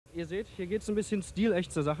Ihr seht, hier geht es ein bisschen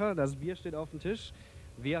stilecht zur Sache. Das Bier steht auf dem Tisch.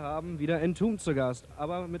 Wir haben wieder Entombed zu Gast,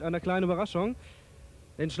 aber mit einer kleinen Überraschung.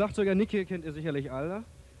 Den Schlagzeuger Nicke kennt ihr sicherlich alle.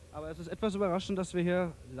 Aber es ist etwas überraschend, dass wir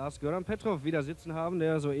hier Lars-Göran Petrov wieder sitzen haben,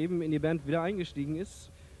 der soeben in die Band wieder eingestiegen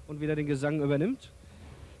ist und wieder den Gesang übernimmt.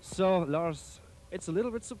 So, Lars, it's a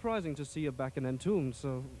little bit surprising to see you back in Entombed.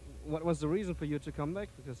 So, what was the reason for you to come back?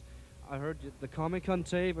 Because I heard the Comic-Con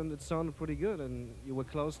tape and it sounded pretty good, and you were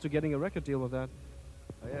close to getting a record deal with that.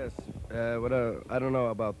 Yes, I don't know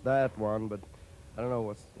about that one, but I don't know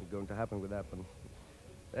what's going to happen with that one.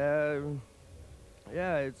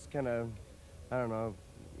 Yeah, it's kind of, I don't know,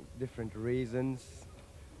 different reasons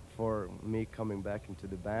for me coming back into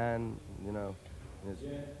the band. You know,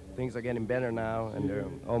 things are getting better now, and they're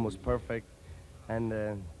almost perfect.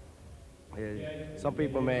 And some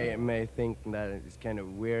people may think that it's kind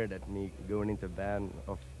of weird that me going into the band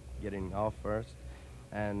of getting off first,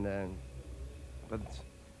 and but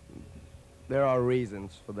there are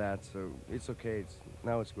reasons for that, so it's okay.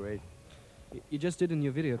 Now it's great. You just did a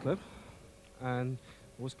new video clip, and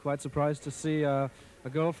was quite surprised to see a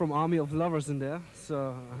girl from Army of Lovers in there.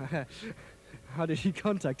 So, how did you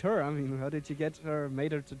contact her? I mean, how did you get her,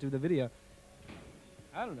 made her to do the video?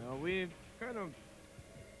 I don't know. We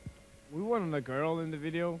wanted a girl in the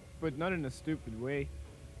video, but not in a stupid way.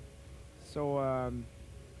 So, I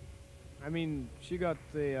mean, she got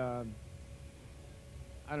the.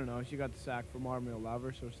 I don't know, she got the sack from Army of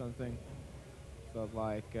Lovers or something. Felt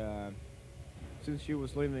like, since she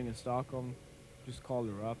was living in Stockholm, just called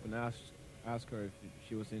her up and asked her if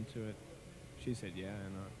she was into it. She said yeah,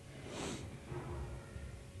 and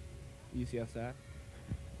easy as that.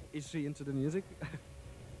 Is she into the music?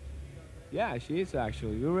 Yeah, she is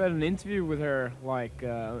actually. We read an interview with her like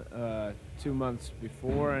 2 months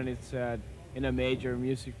before, and it said, in a major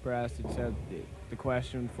music press, it said the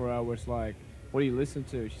question for her was like, what do you listen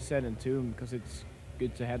to? She said Entombed because it's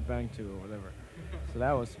good to headbang to or whatever. So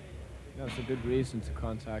that was a good reason to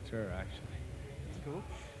contact her, actually. That's cool.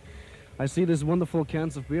 I see these wonderful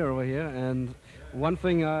cans of beer over here, and one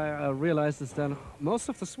thing I realized is that most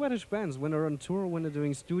of the Swedish bands, when they're on tour, when they're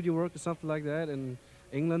doing studio work or something like that in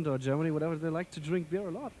England or Germany, whatever, they like to drink beer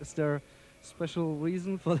a lot. Is there a special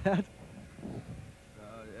reason for that?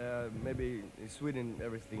 Maybe in Sweden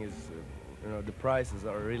everything is, the prices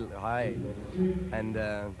are really high, and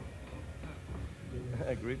I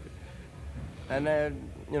agree. And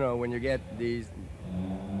when you get these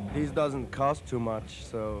doesn't cost too much,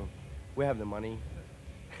 so we have the money.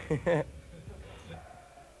 This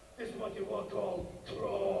is what you want called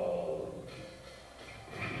troll.